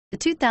The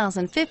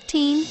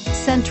 2015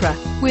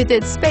 Sentra. With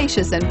its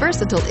spacious and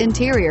versatile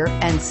interior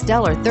and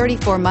stellar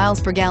 34 miles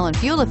per gallon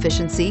fuel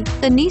efficiency,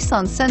 the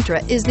Nissan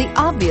Sentra is the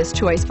obvious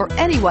choice for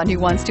anyone who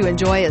wants to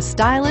enjoy a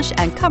stylish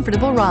and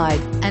comfortable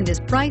ride and is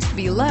priced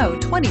below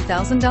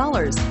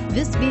 $20,000.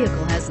 This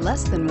vehicle has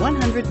less than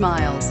 100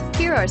 miles.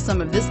 Here are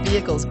some of this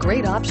vehicle's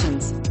great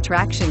options: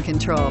 traction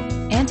control,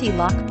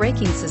 anti-lock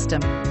braking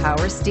system,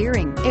 power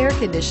steering, air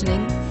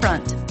conditioning,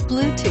 front,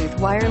 Bluetooth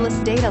wireless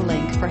data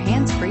link for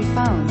hands-free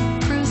phone,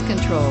 cruise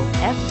control,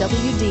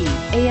 FWD,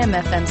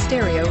 AM/FM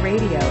stereo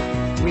radio,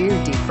 rear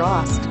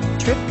defrost,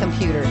 trip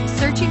computer.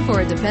 Searching for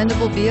a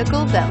dependable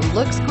vehicle that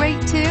looks great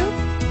too?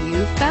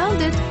 You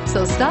found it,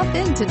 so stop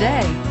in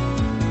today.